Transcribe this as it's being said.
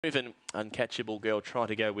Proven Uncatchable Girl trying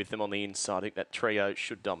to go with them on the inside. I think that trio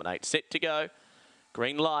should dominate. Set to go.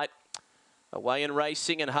 Green light. Away and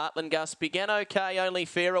racing, and Heartland Gus began okay, only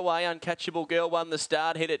fair away. Uncatchable Girl won the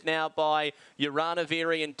start, headed now by Urana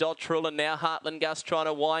Viri and Dottrell, and now Heartland Gus trying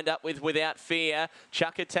to wind up with Without Fear.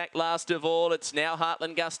 Chuck Attack last of all. It's now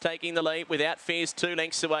Heartland Gus taking the lead. Without Fear's 2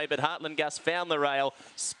 lengths away, but Heartland Gus found the rail,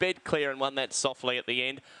 sped clear and won that softly at the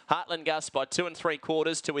end. Heartland Gus by 2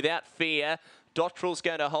 3/4 to Without Fear. Dottrell's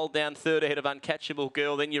going to hold down third ahead of Uncatchable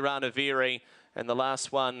Girl, then Urana Viri. And the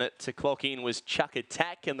last one to clock in was Chuck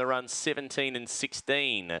Attack, and the run 17 and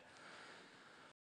 16.